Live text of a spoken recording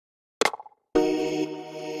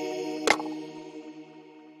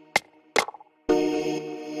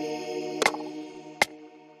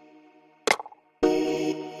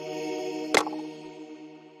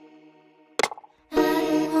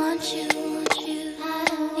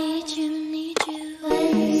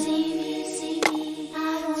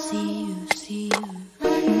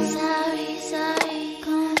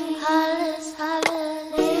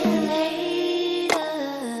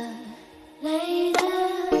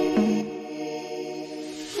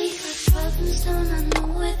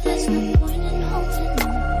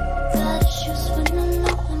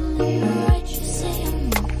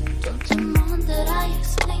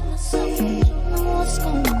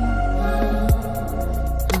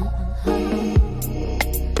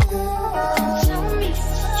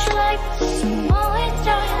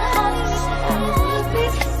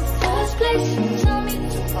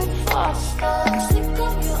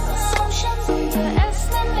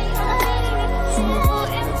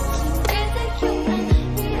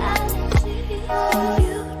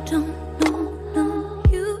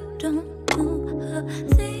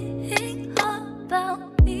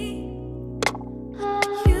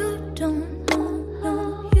don't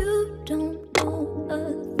know, you don't know a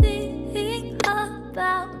thing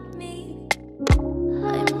about me.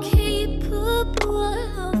 I'm capable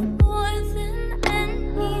of more than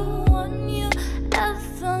anyone you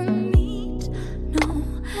ever meet. No,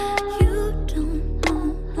 you don't know,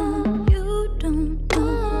 you don't know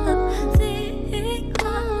a thing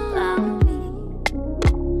about me.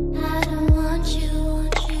 I don't want you,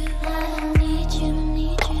 I don't need you,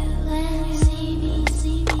 when you see me,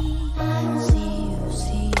 I don't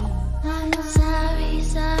see you. I'm sorry,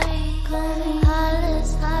 call me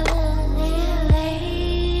heartless,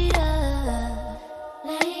 later.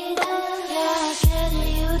 Yeah, I get it,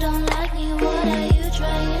 you don't like me, what are you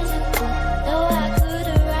trying to do? Though I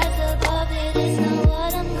could've rise above it, it's not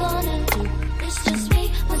what I'm gonna do. It's just me,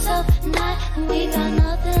 myself, and I, and we got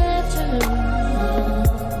nothing left to lose.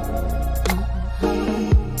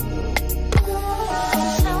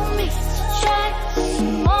 Tell me to try,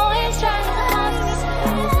 I'm always trying to ask.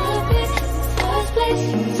 In the first place,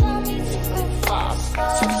 you tell me to go fast.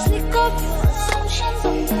 So sick of your assumptions,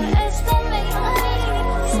 underestimate me.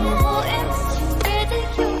 It's important to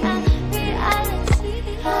ridicule and reality.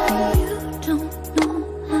 You don't know,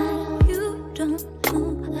 you don't know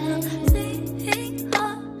a thing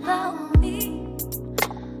about me.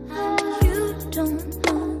 You don't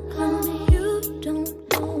know, you don't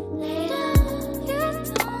know.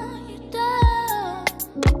 You don't.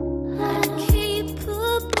 I'm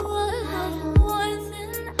capable of more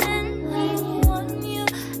than anyone you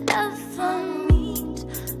ever meet.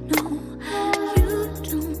 No, you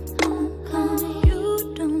don't know, you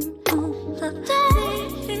don't know a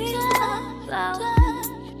thing about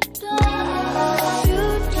me. You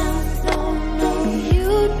don't know, no,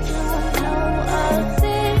 you don't know a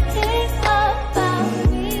thing about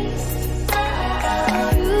me.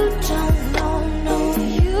 You don't know, no,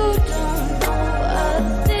 you don't know a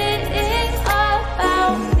thing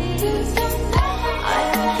about me.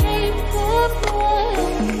 I'm capable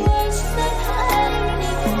of worse than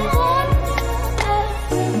anyone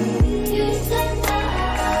ever meet. You don't know,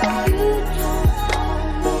 you don't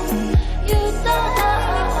know, you don't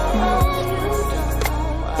know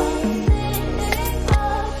a thing about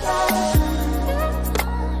me.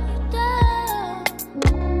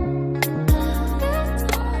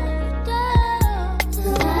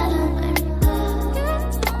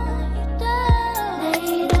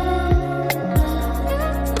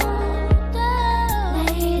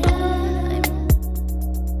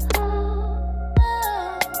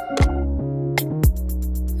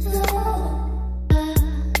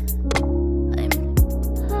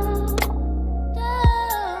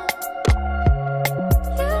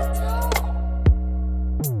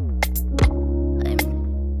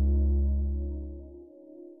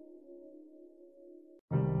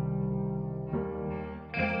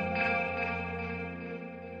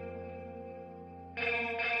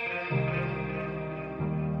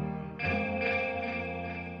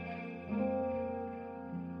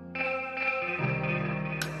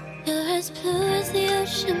 You're as blue as the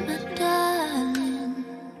ocean, my darling,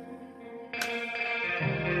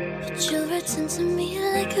 but you return to me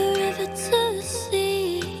like a river to the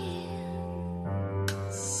sea.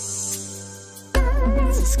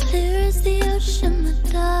 It's as clear as the ocean, my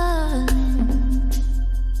darling,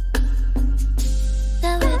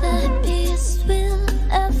 that we're the happiest we'll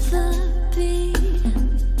ever be.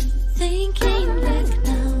 Thinking back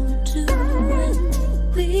now to when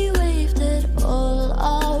we waved at all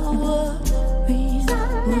our worries.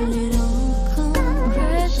 Will it all come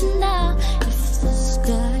crashing down if the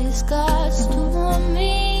sky starts to warm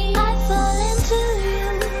me? I fall into you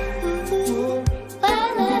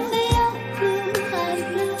whenever you're blue, I'm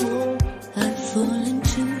blue. I fall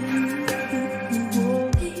into you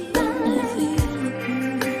whenever you're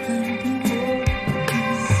blue, I'm blue.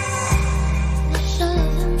 Show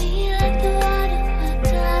over me like the water, my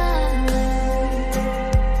darling.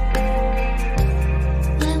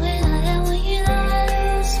 When we're not there, when you know I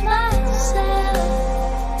lose myself.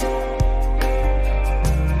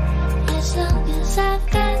 As long as I've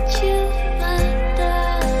got you, my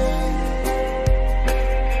darling.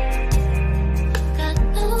 God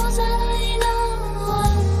knows I don't need no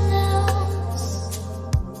one else.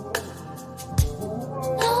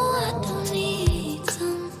 No, I don't need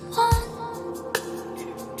someone.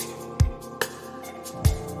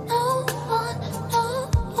 No one else.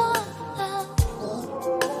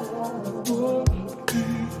 Don't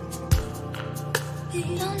be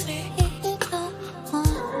no one.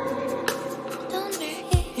 Don't be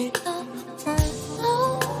no one. No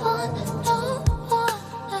one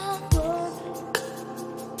else.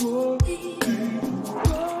 Don't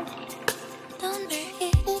be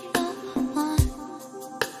no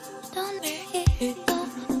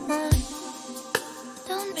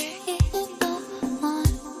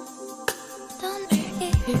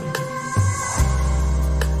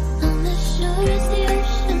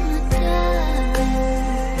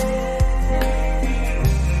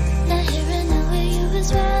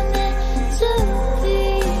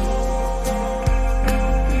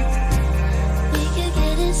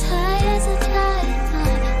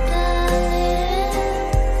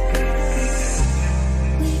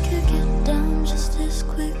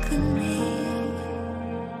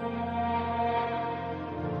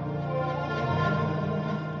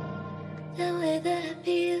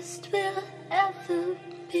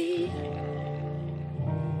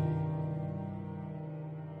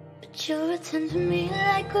but you return to me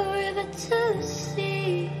like a river to the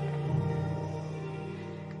sea.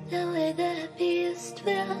 The way the happiest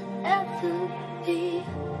we'll ever be.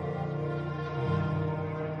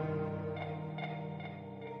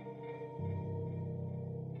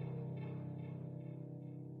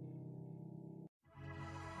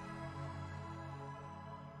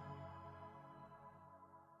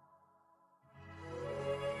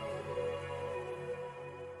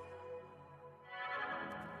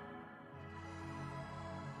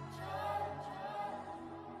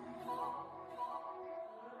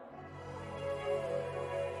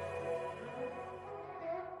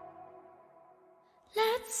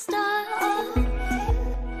 Let's start off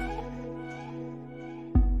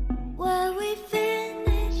where we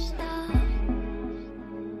finished off.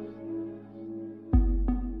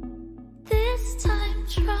 This time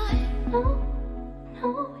try, no,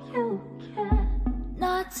 you can't,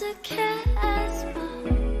 not to care as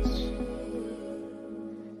much.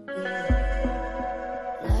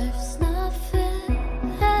 Life's not fair.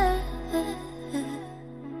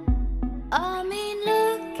 I mean,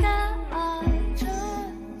 look at us.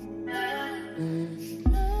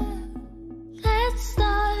 Let's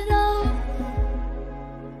start off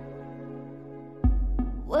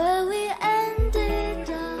where we ended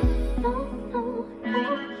up. No, you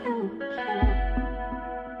can't.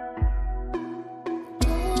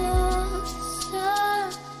 Oh,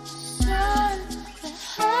 sun, the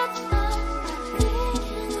heart's not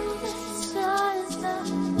beating, the sun's not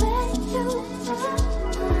where you are.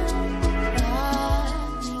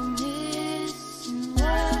 I'm missing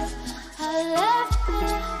what I left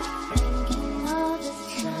behind, thinking all the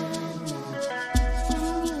time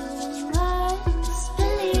when you must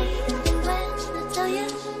believe when I tell you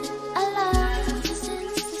that I love you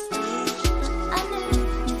since the stage. But I knew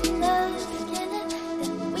from the beginning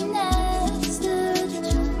that we never stood the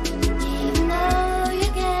truth. Even though you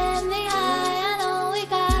get me high, I know we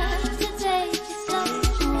got to take it slow.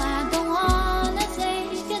 No, I don't wanna say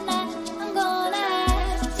goodnight, I'm gonna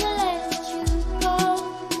have to let you go.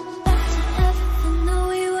 Back to everything that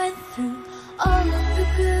we went through, all of the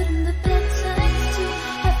good and the bad times too.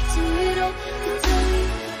 Have to read all to tell you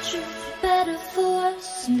the truth, for better for worse.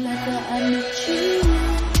 I'm glad that I met you.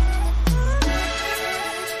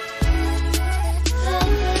 Glad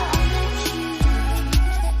that I met you.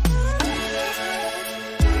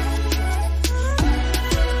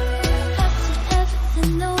 After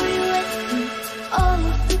everything that we went through, all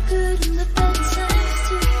of the good and the bad times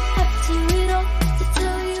too. Have to read all to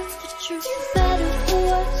tell you the truth, for better for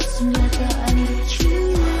worse. I'm glad that I met you.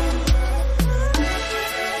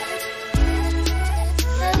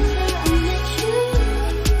 Glad that I met you.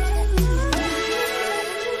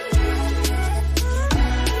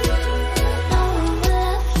 No one will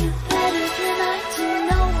love you better than I do.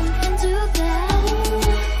 No one can do that.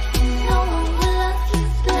 No one will love you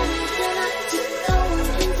better than I do. No one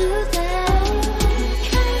can do that. No one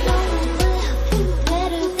will love you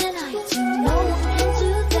better than I do. No one can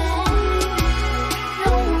do that.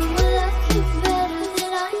 No one will love you better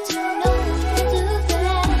than I do. No one can do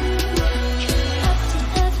that. After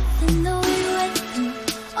everything that we went through,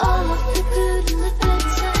 all of the good and the bad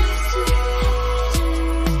times too.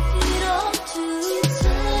 It all to tell you the truth.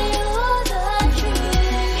 Glad that I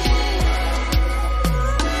met you.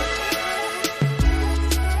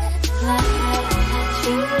 Glad that I met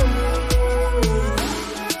you.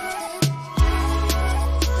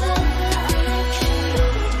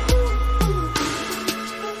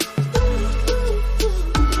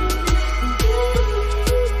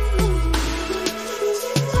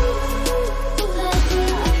 Glad that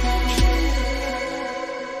I met you.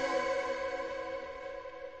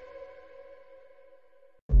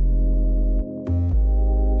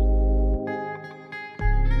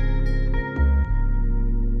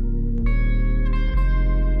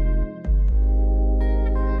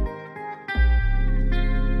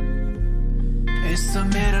 It's the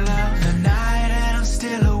middle of the night and I'm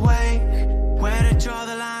still awake. Where to draw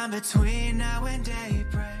the line between now and day?